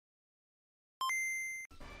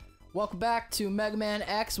Welcome back to Mega Man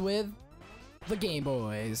X with the Game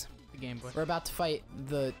Boys. The Game Boy. We're about to fight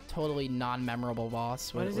the totally non-memorable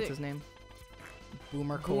boss. What's his name?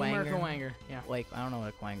 Boomer Kawanger. Boomer Kawanger, yeah. Like, I don't know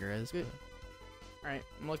what a Kawanger is. Alright,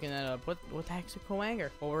 I'm looking that up. What the heck's a Kawanger?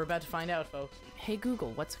 Well, we're about to find out, folks. Hey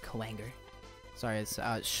Google, what's a Kawanger? Sorry, it's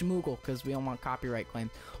Schmoogle, because we don't want copyright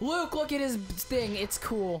claims. Luke, look at his thing. It's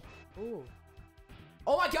cool. Ooh.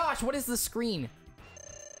 Oh my gosh, what is the screen?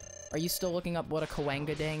 Are you still looking up what a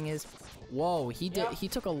Kawanga dang is? Whoa, he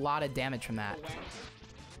took a lot of damage from that.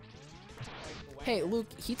 Hey, Luke,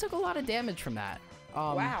 he took a lot of damage from that.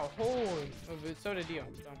 Wow, holy. So did you.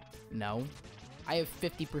 So. No. I have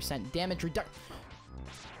 50% damage reduction.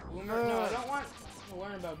 Boomer? No, I don't want to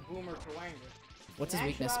learn about Boomer Kawanger. What's his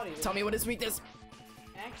weakness? Tell me what his weakness.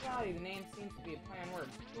 In actuality, the name seems to be a play on words.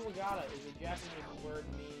 Kuwagata is a Japanese word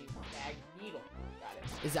meaning stag beetle. Got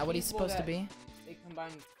it. Is that what he's supposed to be? They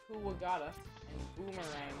combine Kuwagata and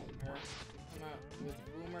Boomeranger to come out with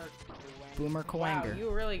Boomer Kawanger. Boomer Kawanger. Wow, you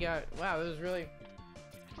really got... Wow, this was really...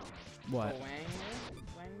 What? Kawanger?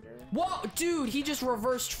 Whoa, dude, he just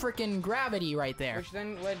reversed frickin' gravity right there. Which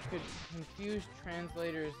then led to confused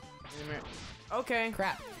translators in America. Okay.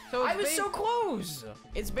 Crap. So I was so close!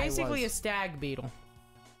 It's basically a stag beetle.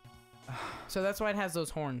 So that's why it has those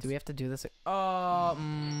horns. Do we have to do this? I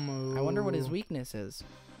I wonder what his weakness is.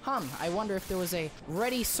 I wonder if there was a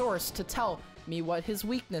ready source to tell me what his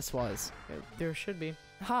weakness was. There should be.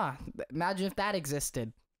 Imagine if that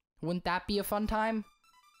existed. Wouldn't that be a fun time?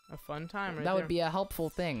 A fun time, right? That would be a helpful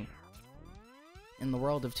thing. In the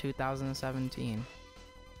world of 2017.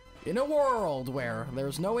 In a world where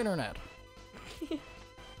there's no internet.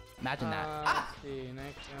 Imagine that. Let's see,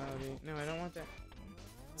 no, I don't want that.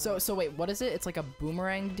 So wait, what is it? It's like a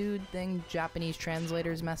boomerang dude thing? Japanese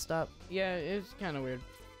translators messed up? Yeah, it's kind of weird.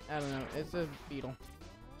 I don't know. It's a beetle.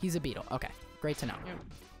 He's a beetle. Okay, great to know. Yep.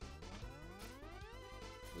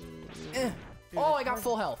 Dude, oh, I got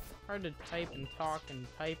full health. Hard to type and talk and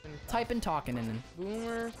type and talk. Type and talking and then.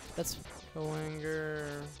 Boomer. That's.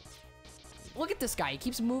 Kawanger. Look at this guy. He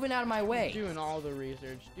keeps moving out of my way. I'm doing all the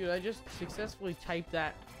research. Dude, I just successfully typed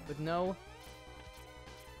that with no...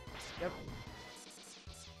 Yep.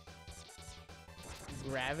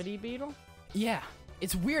 Gravity beetle? Yeah.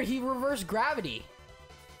 It's weird. He reversed gravity.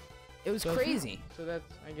 It was crazy. So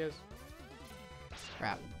that's, I guess...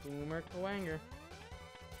 Crap. Boomer Kawanger.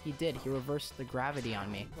 He did. He reversed the gravity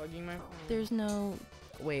on me. Plugging my phone. There's no...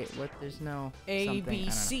 Wait, what? There's no... A, B,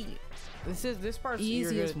 C. This part's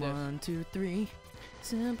easiest 1, 2, 3.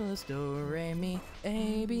 Simplest do, re, mi,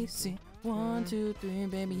 A, B, C. 1, 2, 3,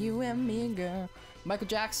 baby, you and me, girl. Michael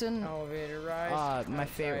Jackson. Elevator ride. My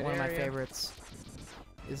favorite, one of my favorites.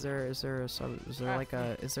 Is there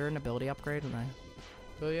an ability upgrade?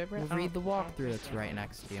 Ability upgrade? Read the walkthrough that's right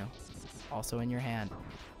next to you. Also in your hand.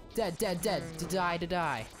 Dead, dead, dead. To die, to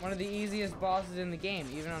die. One of the easiest bosses in the game,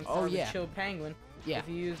 even on par with Chill Penguin. Yeah. If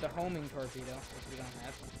you use the homing torpedo, which we don't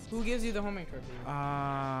have. Who gives you the homing torpedo?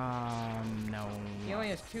 No. He only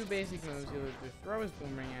has 2 basic moves. He'll just throw his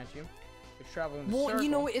boomerang at you, which travel in the circle. Well, you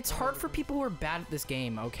know, it's hard for people who are bad at this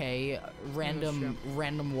game, okay? Random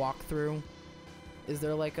walkthrough. Is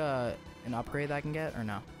there like an upgrade that I can get, or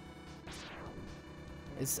no?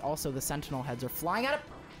 It's also the sentinel heads are flying out of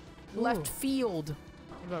left field.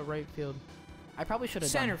 What about right field? I probably should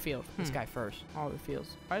have center done field. This guy first. All the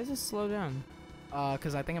fields. Why does this slow down?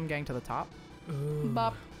 Because I think I'm getting to the top.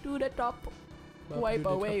 Bop to the top. Wipe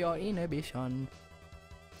away your inhibition.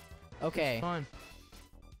 Okay. It's fun.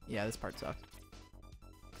 Yeah, this part sucks.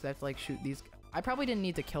 Because I have to like shoot these. I probably didn't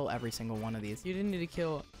need to kill every single one of these. You didn't need to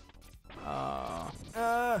kill.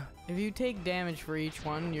 If you take damage for each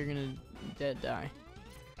one, you're gonna die.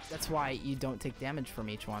 That's why you don't take damage from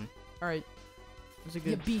each one. Alright.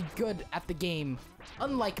 You be good at the game.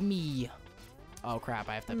 Unlike me. Oh crap,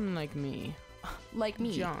 I have to. Like me. Like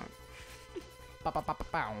me. John. Oh,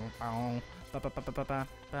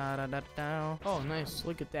 nice.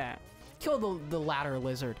 Look at that. Kill the ladder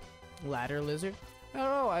lizard. Ladder lizard?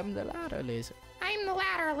 Oh, I'm the ladder lizard. I'm the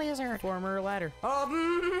ladder lizard. Former ladder. Wow,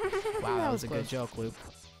 that was a good joke, Luke.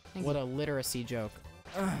 What a literacy joke.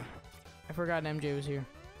 I forgot MJ was here.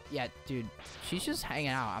 Yeah, dude. She's just hanging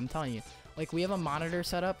out, I'm telling you. Like, we have a monitor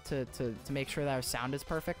set up to make sure that our sound is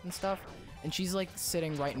perfect and stuff. And she's, like,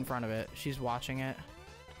 sitting right in front of it. She's watching it.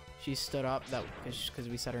 She stood up because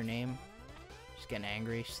we said her name. She's getting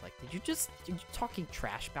angry. She's like, did you talking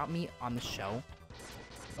trash about me on the show?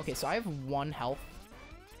 Okay, so I have 1 health.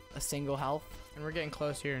 A single health. And we're getting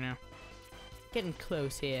close here now. Getting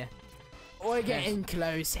close here. We're getting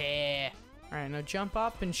close here. Alright, now jump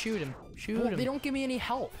up and shoot him. Shoot him. They don't give me any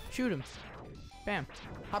health. Shoot him. Bam.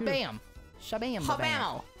 Ha-bam. Shabam.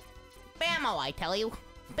 Ha-bam. Bammo, I tell you.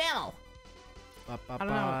 Bammo. I don't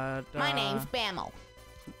know. My name's Bammo.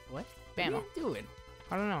 What? Bammo. What are you doing?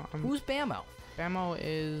 I don't know. Who's Bammo? Bammo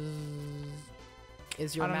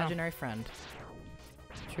Is your I don't know. imaginary friend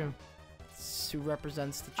True. who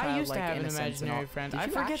represents the I childlike used to have an innocence and imaginary all. friend. Did I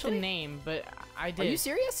you forget actually? the name, but I did. Are you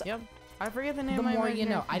serious? Yep. I forget the name The of my more you imaginary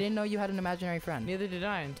know. friend. I didn't know you had an imaginary friend. Neither did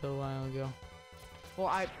I until a while ago. Well,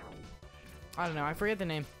 I don't know. I forget the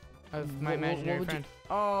name of my imaginary friend.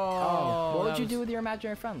 What would you do with your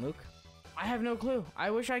imaginary friend, Luke? I have no clue. I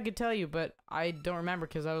wish I could tell you, but I don't remember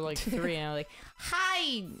because I was like 3 and I was like,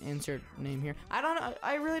 hi, insert name here. I don't know.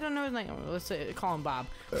 I really don't know his name. Let's say, call him Bob.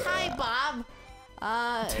 Hi, Bob.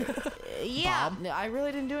 Yeah. Bob? I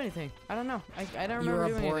really didn't do anything. I don't know. I don't remember You're a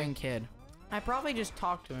doing boring anything. kid. I probably just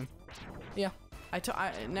talked to him. Yeah.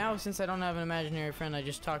 Now since I don't have an imaginary friend, I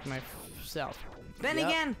just talk to myself. Then Yep.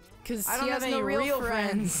 again, Because I don't have any real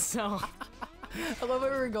friends, so. I love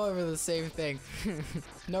that we were going over the same thing.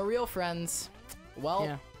 No real friends. Well,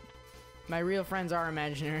 Yeah. My real friends are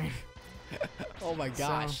imaginary. oh my So-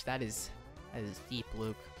 gosh, that is deep,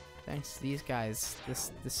 Luke. Thanks. These guys,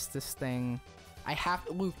 this thing, I have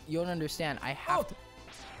to, Luke, you don't understand. I have to.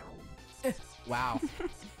 Wow.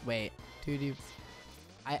 Wait, Dude,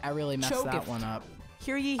 I really messed Choketh. that one up.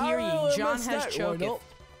 hear ye, hear ye. John has choked.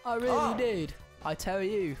 I really Oh. did. I tell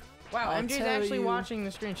you. Wow, I'll MJ's tell actually you. watching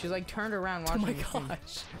the screen. She's like turned around Oh watching my the screen.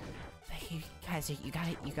 gosh. Hey, guys, you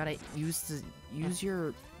gotta use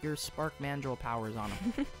your spark mandrill powers on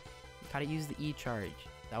them. You gotta use the E charge.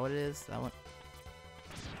 Is that what it is? That one.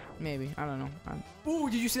 Maybe. I don't know. Ooh,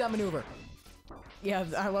 did you see that maneuver? Yeah,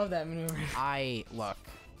 I love that maneuver. I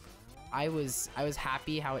was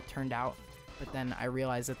happy how it turned out, but then I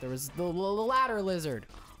realized that there was the ladder lizard.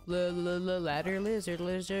 Ladder lizard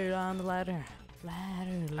on the ladder.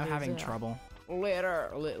 Ladder lizard. I'm having trouble. Litter.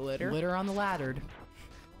 Litter on the laddered.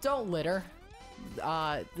 Don't litter.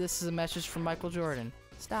 This is a message from Michael Jordan.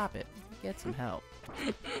 Stop it. Get some help.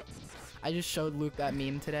 I just showed Luke that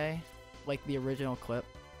meme today, like the original clip.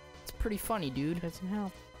 It's pretty funny, dude. Get some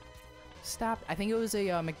help. Stop. I think it was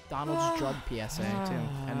a McDonald's drug PSA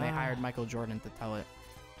too, and they hired Michael Jordan to tell it.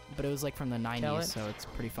 But it was like from the 90s, so it's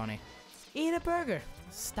pretty funny. Eat a burger.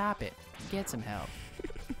 Stop it. Get some help.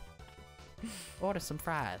 Order some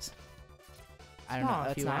fries. I don't know. if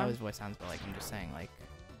That's you not how want. his voice sounds, but like I'm just saying, like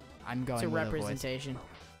I'm going It's a with a voice. representation.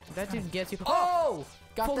 That dude gets you. Oh!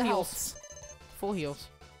 Got Full the heals. heals. Full heals,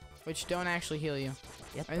 which don't actually heal you.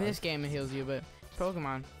 Yep, In this game, it heals you, but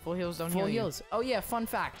Pokemon, full heals don't full heal heals. Oh yeah, fun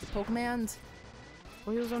fact. The Pokemons, you.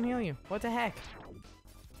 Full heals don't heal you. What the heck?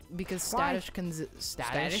 because Why?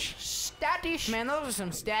 statish. Man, those are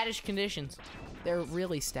some statish conditions. They're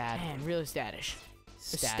really stat. Man, really statish.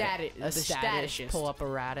 Static. the statishest. Pull up a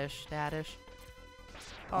radish. Statish.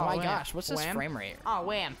 Oh, Oh, my wham. gosh, what's this Wham? frame rate? Oh,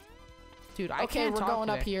 wham. Dude, I Okay, can't we're talk going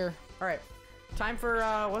up today. here. All right. Time for,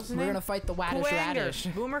 what's his We're name? gonna fight the Waddish Radish.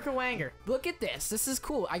 Kawanger. Boomer Kawanger. Look at this. This is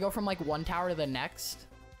cool. I go from like one tower to the next.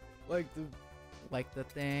 Like the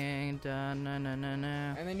thing. Da, na, na, na,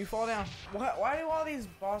 na. And then you fall down. Why do all these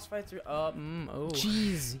boss fights are oh.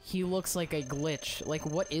 Jeez, he looks like a glitch. Like,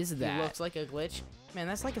 what is that? He looks like a glitch. Man,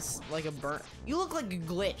 that's like a burnt. You look like a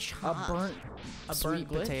glitch. a huh? burnt, A sweet burnt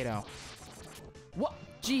glitch? potato. What?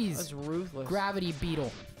 Jeez. That's ruthless. Gravity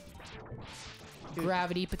beetle. Dude.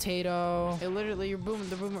 Gravity potato. It literally,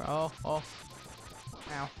 the boomer. Oh. Ow.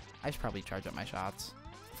 I should probably charge up my shots.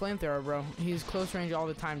 Flamethrower, bro. He's close range all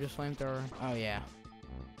the time, just flamethrower. Oh yeah.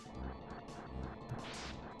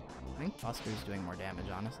 I think Buster's doing more damage,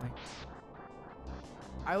 honestly.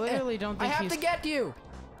 I literally don't I think have he's. to get you.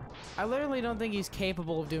 I literally don't think he's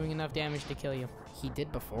capable of doing enough damage to kill you. He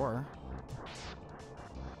did before.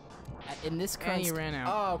 In this And current. he ran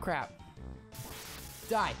out. Oh crap.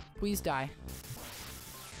 Die. Please die.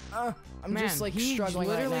 I'm Man, just like he struggling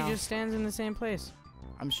right literally now. just stands in the same place.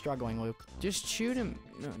 I'm struggling, Luke. Just shoot him.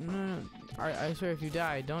 No. I swear, if you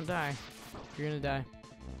die, don't die. You're gonna die.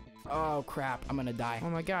 Oh crap, I'm gonna die. Oh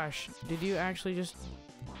my gosh. Did you actually just...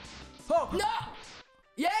 Oh no!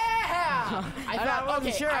 Yeah! I wasn't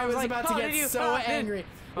okay, sure. I was like, about oh, to did get you- so oh, did- angry.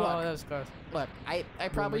 Oh, Look, that was close. look, I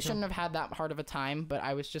probably Boomer shouldn't have had that hard of a time, but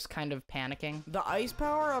I was just kind of panicking. The ice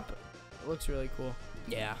power up looks really cool.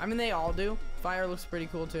 Yeah. I mean, they all do. Fire looks pretty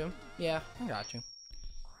cool too. Yeah, I got you.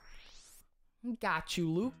 Got you,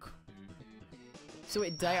 Luke. So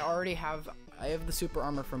wait, did I already have... I have the super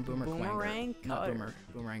armor from Boomerang Quanger. Not Cutter.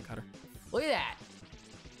 Boomerang Cutter. Look at that!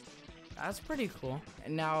 That's pretty cool.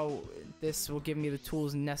 And now this will give me the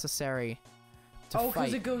tools necessary to Oh,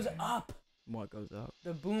 fight. because it goes up. What goes up?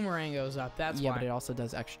 The boomerang goes up. That's Yeah, why. but it also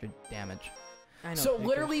does extra damage. I know. So it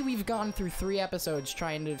literally we've gone through 3 episodes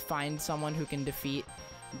trying to find someone who can defeat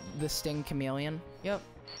the Sting Chameleon. Yep.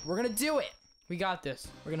 We're gonna do it. We got this.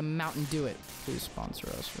 We're gonna Mountain Dew it. Please sponsor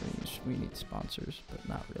us. We need sponsors, but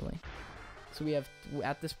not really. So we have,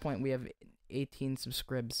 at this point, we have 18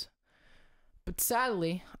 subscribs. But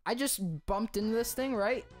sadly, I just bumped into this thing,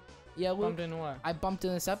 right? Yeah, Luke? Bumped into what? I bumped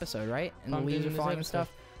into this episode, right? And Bumped the leaves into are this falling and episode.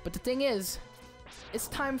 stuff. But the thing is, it's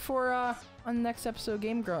time for, on the next episode,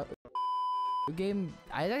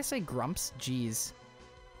 I say Grumps? Jeez.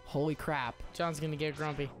 Holy crap. John's gonna get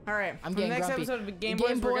grumpy. All right. I'm for getting the next grumpy. episode of the Game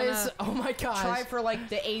Game Boys, we're Boys, gonna oh my gosh. try for like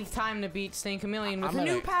the 8th time to beat Sting Chameleon with I'm a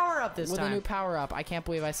new gonna- power-up this With time. a new power up. I can't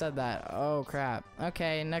believe I said that. Oh crap.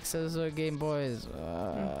 Okay, next is Game Boys.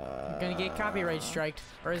 We're gonna get copyright striked.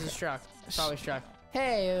 Or is it struck? Probably struck.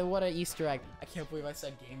 Hey, what a Easter egg. I can't believe I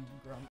said Game Grump.